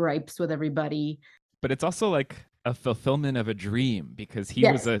got like gripes with everybody. But it's also like a fulfillment of a dream because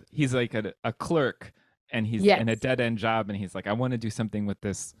Yes, he's like a clerk and he's in a yes, dead end job and he's like, I want to do something with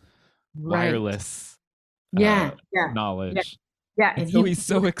this right, wireless yeah, yeah, yeah, knowledge. yeah, And and so he's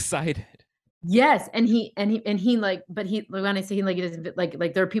so excited. yes, and he like, but he like, when I say he like, he doesn't like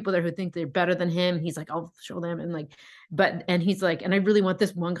there are people there who think they're better than him. He's like, I'll show them, and like, but and he's like, and I really want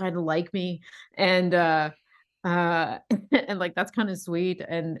this one guy to like me, and and like that's kind of sweet,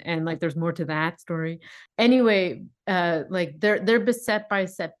 and like there's more to that story. Anyway, like they're beset by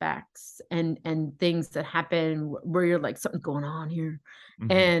setbacks and things that happen where you're like something's going on here,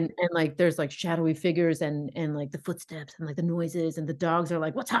 Mhm. and like there's like shadowy figures and like the footsteps and like the noises and the dogs are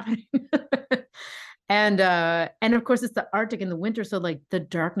like, what's happening? And of course it's the Arctic in the winter, so like the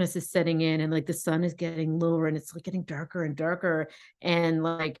darkness is setting in and like the sun is getting lower and it's like getting darker and darker, and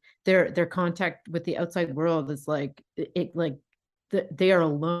like their contact with the outside world is like it like they are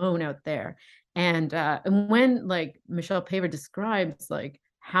alone out there. And when like Michelle Paver describes like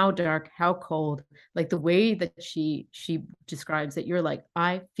how dark, how cold, like the way that she describes it, you're like,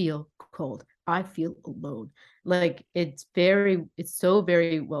 I feel cold, I feel alone. Like it's so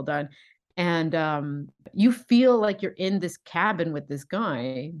very well done. And you feel like you're in this cabin with this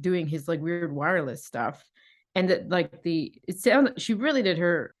guy doing his like weird wireless stuff. And that like the it sounds she really did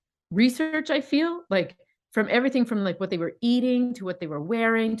her research, I feel like, from everything from like what they were eating to what they were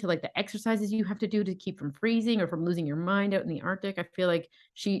wearing to like the exercises you have to do to keep from freezing or from losing your mind out in the Arctic. I feel like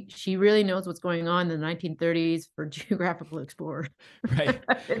she really knows what's going on in the 1930s for geographical explorers. Right.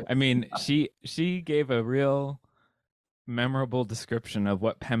 I mean, she gave a real memorable description of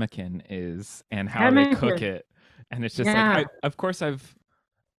what pemmican is and how they cook Pemmican. it. And it's just like Yeah, I of course I've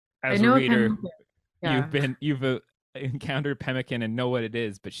I as a know what reader pemmican. Yeah. you've encountered pemmican and know what it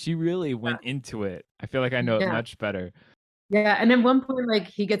is, but she really went into it. I feel like I know it Yeah. much better. Yeah, and at one point, like,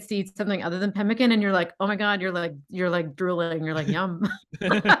 he gets to eat something other than pemmican, and you're like, "Oh my god," you're like drooling, you're like, "Yum."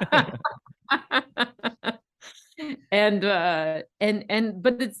 And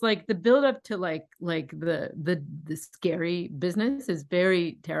but it's like the build up to like the scary business is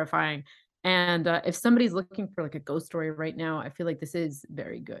very terrifying. And if somebody's looking for like a ghost story right now, I feel like this is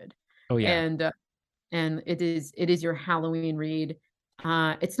very good. Oh yeah. And it is your Halloween read.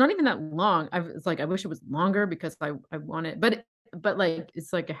 It's not even that long. It's like I wish it was longer because I want it, but like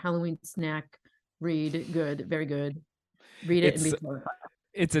it's like a Halloween snack read. Good, very good. Read it and It's be terrified.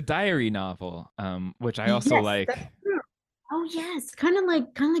 it's a diary novel, which I also Yes, like. that's true. Oh yes, kind of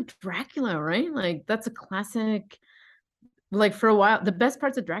like Dracula, right? Like that's a classic. Like for a while, the best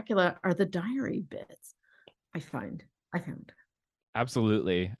parts of Dracula are the diary bits. I find. I found.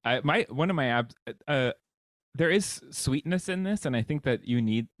 Absolutely. I my one of my there is sweetness in this, and I think that you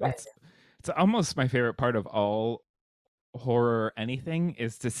need Yes. it's almost my favorite part of all horror anything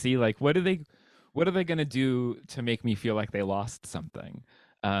is to see like what are they going to do to make me feel like they lost something.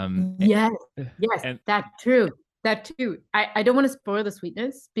 Yes. Yes, And that true. That too. I don't want to spoil the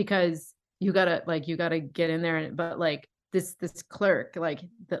sweetness because you gotta get in there, and but like this clerk, like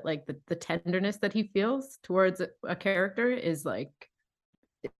the tenderness that he feels towards a character is like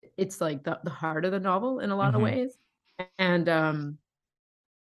it's like the heart of the novel in a lot of Hmm. ways. And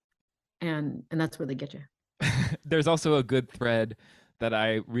and that's where they get you. There's also a good thread that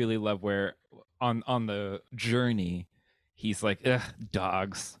I really love where on the journey, he's like, ugh,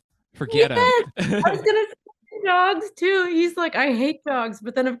 dogs, forget them. Yes, I was gonna say dogs too. He's like, I hate dogs,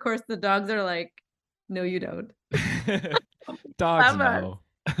 but then of course the dogs are like, no, you don't. Dogs Love us. know.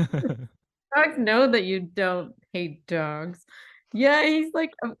 Dogs know that you don't hate dogs. Yeah, he's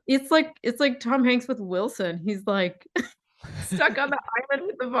like, it's like Tom Hanks with Wilson. He's like stuck on the island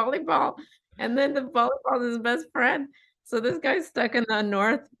with the volleyball, and then the volleyball is his best friend. So this guy's stuck in the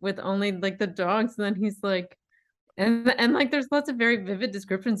north with only like the dogs, and then he's like, and like there's lots of very vivid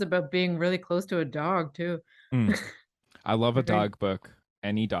descriptions about being really close to a dog too. Mm. I love a Very dog book,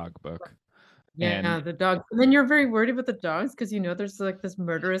 any dog book. Yeah, And the dog. And then you're very worried about the dogs because you know there's like this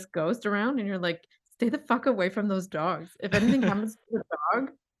murderous ghost around, and you're like, stay the fuck away from those dogs. If anything happens to the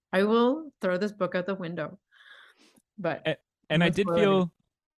dog, I will throw this book out the window. But and no spoiler.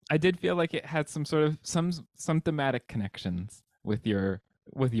 I did feel like it had some sort of some thematic connections with your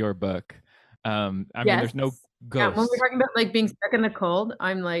book. I mean, Yes. there's no Yeah, when we're ghosts. talking about like being stuck in the cold,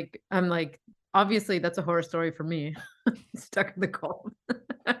 I'm like, obviously that's a horror story for me. Stuck in the cold.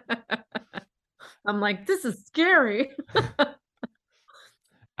 I'm like, this is scary.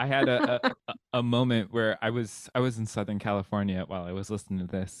 I had a moment where I was in Southern California while I was listening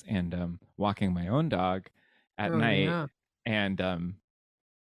to this and walking my own dog at Oh night, yeah. and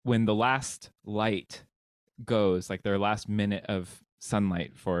when the last light goes, like their last minute of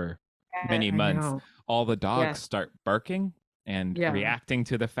sunlight for Yeah, many I months, know. all the Yes. dogs start barking and Yeah. reacting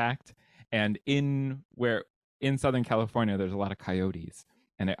to the fact. And in Southern California, there's a lot of coyotes.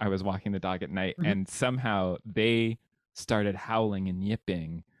 And I was walking the dog at night, Mhm. and somehow they started howling and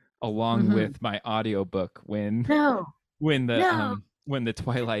yipping along Mhm. with my audiobook No. No. when the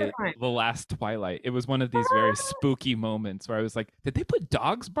twilight, Terrifying. the last twilight, it was one of these very spooky moments where I was like, did they put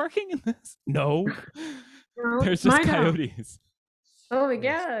dogs barking in this? No. No, There's just my dog. coyotes. Oh my It was,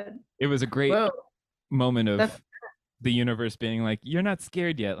 god. it was a great Whoa. moment That's of the universe being like, you're not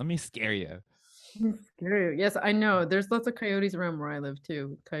scared yet. Let me scare you. scary. Yes, I know. There's lots of coyotes around where I live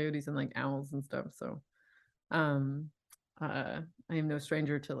too. Coyotes and like owls and stuff. So, um, I am no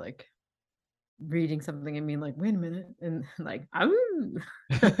stranger to like reading something and being like, wait a minute, and like, oh,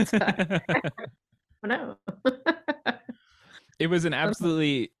 no. It was an Sometimes-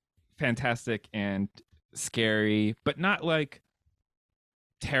 absolutely fantastic and scary, but not like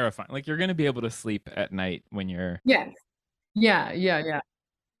terrifying. Like you're going to be able to sleep at night when you're, Yes. Yeah, yeah, yeah.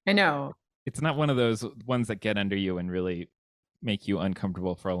 I know. it's not one of those ones that get under you and really make you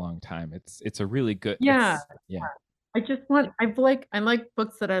uncomfortable for a long time. It's a really good, Yeah. it's, yeah. I like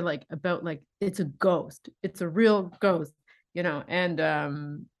books that I like about like it's a ghost. It's a real ghost,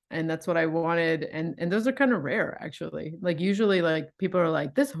 and that's what I wanted. And those are kind of rare actually. Like usually like people are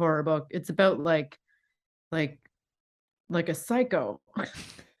like this horror book, it's about like like a psycho.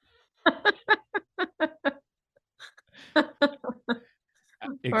 or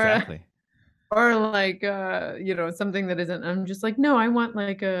Exactly. or like something that isn't. I'm just like, no, I want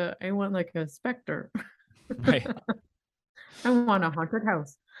like a specter. Right. I want a haunted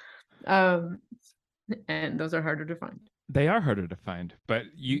house. Um and those are harder to find. They are harder to find, but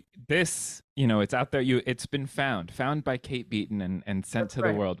you know, it's out there. It's been found by Kate Beaton and sent That's to the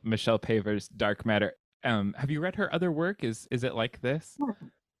right. world. Michelle Paver's Dark Matter. Have you read her other work? Is it like this?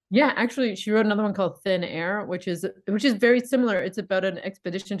 Yeah, actually, she wrote another one called Thin Air, which is very similar. It's about an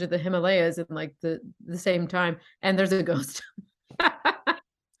expedition to the Himalayas in like the same time, and there's a ghost.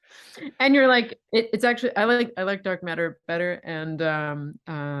 And you're like, it's actually I like Dark Matter better, and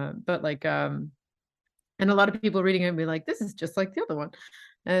but like and a lot of people reading it and be like, this is just like the other one,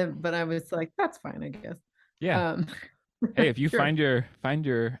 but I was like, that's fine, I guess. Yeah. Um, Hey, if you sure. find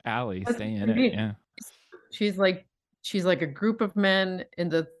your alley, That's stay in pretty it. neat. Yeah. She's like she's like a group of men in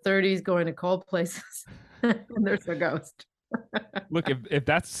the 30s going to cold places, and there's a ghost. Look,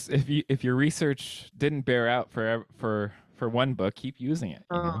 if your research didn't bear out for one book, keep using it.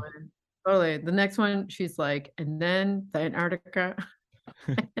 You Oh, know. man. Totally. The next one, she's like, and then the Antarctica.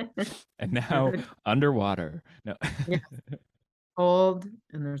 And now underwater. No. Yeah, cold,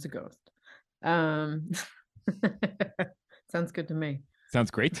 and there's a ghost. Um, sounds good to me.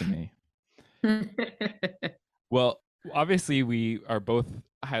 Sounds great to me. Well, obviously, we are both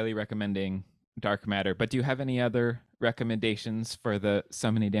highly recommending Dark Matter, but do you have any other recommendations for the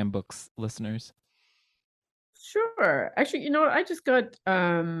So Many Damn Books listeners? Sure. Actually, you know what? I just got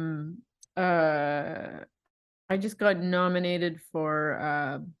I just got nominated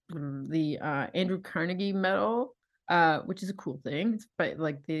for the Andrew Carnegie Medal, which is a cool thing.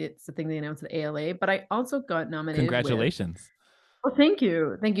 It's the thing they announced at ALA. But I also got nominated with. Congratulations. Oh, thank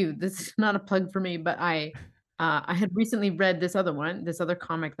you. This is not a plug for me, but I had recently read this other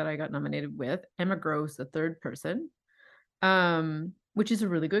comic that I got nominated with, Emma Gross, The Third Person, which is a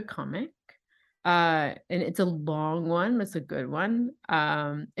really good comic. And it's a long one, but it's a good one.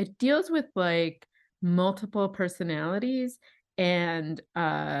 It deals with like multiple personalities and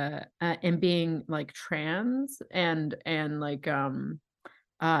being like trans and like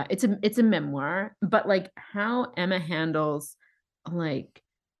it's a memoir, but like how Emma handles like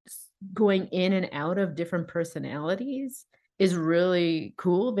going in and out of different personalities is really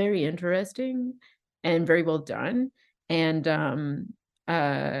cool, very interesting, and very well done. And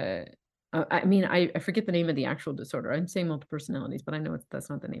I mean, I forget the name of the actual disorder. I'm saying multiple personalities, but I know that's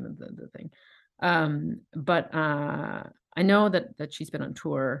not the name of the thing. But I know that she's been on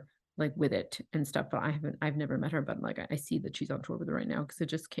tour like with it and stuff, but I've never met her, but like I see that she's on tour with it right now because it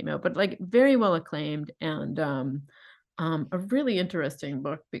just came out. But like very well acclaimed and a really interesting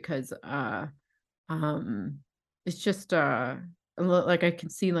book because it's just like I can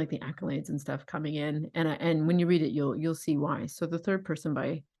see like the accolades and stuff coming in, and when you read it, you'll see why. So The Third Person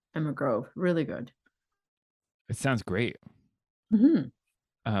by Emma Grove, really good. It sounds great. Mm-hmm.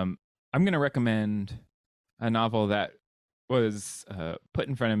 I'm going to recommend a novel that was put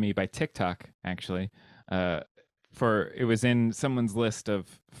in front of me by TikTok, actually. It was in someone's list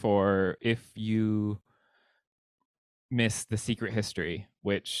for if you miss The Secret History,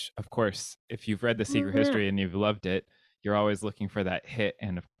 which, of course, if you've read The Secret History and you've loved it, you're always looking for that hit,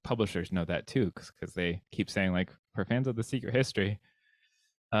 and publishers know that too, because they keep saying, like, for fans of The Secret History.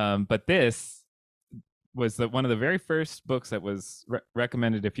 But this was one of the very first books that was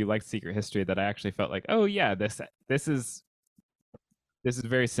recommended if you like Secret History that I actually felt like, oh yeah, this is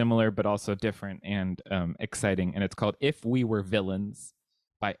very similar but also different and exciting. And it's called If We Were Villains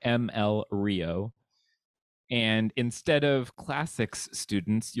by M.L. Rio. And instead of classics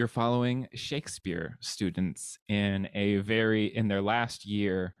students, you're following Shakespeare students in their last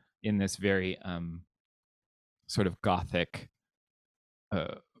year in this very sort of Gothic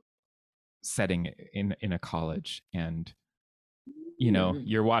setting in a college. And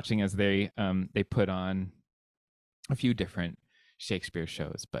you're watching as they put on a few different Shakespeare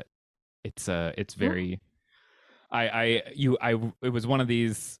shows, but it's very it was one of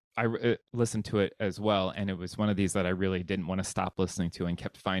these. I listened to it as well, and it was one of these that I really didn't want to stop listening to and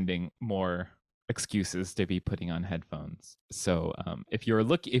kept finding more excuses to be putting on headphones. So if you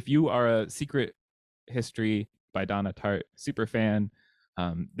are a Secret History by Donna Tartt super fan,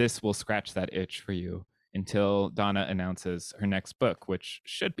 this will scratch that itch for you until Donna announces her next book, which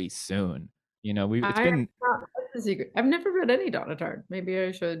should be soon. I've never read any Donna Tartt. Maybe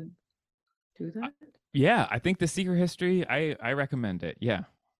I should do that. Yeah, I think The Secret History, I recommend it. Yeah.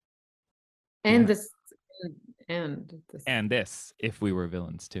 And yeah. this If We Were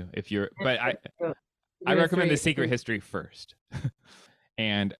Villains too. I recommend The Secret History first.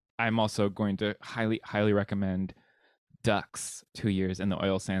 And I'm also going to highly recommend Ducks, 2 Years in the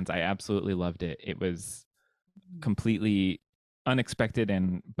Oil Sands. I absolutely loved it. It was completely unexpected,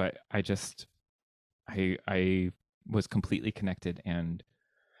 but I was completely connected and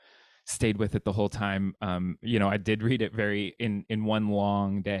stayed with it the whole time. I did read it in one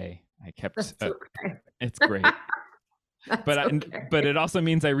long day. I kept okay. It's great. But it also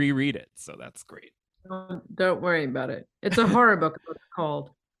means I reread it, so that's great. Don't worry about it. It's a horror book. It's called.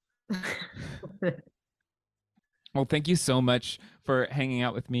 Well, thank you so much for hanging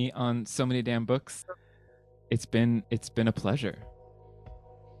out with me on So Many Damn Books. It's been a pleasure.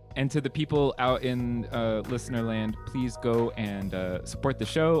 And to the people out in listener land, please go and support the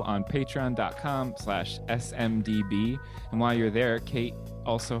show on patreon.com/smdb. And while you're there, Kate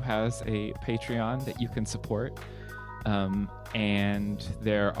also has a Patreon that you can support. And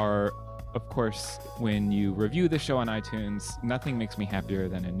there are, of course, when you review the show on iTunes, nothing makes me happier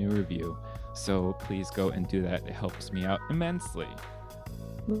than a new review. So please go and do that. It helps me out immensely.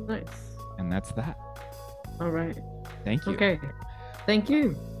 Nice. And that's that. All right. Thank you. Okay. Thank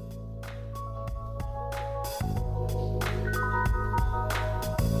you.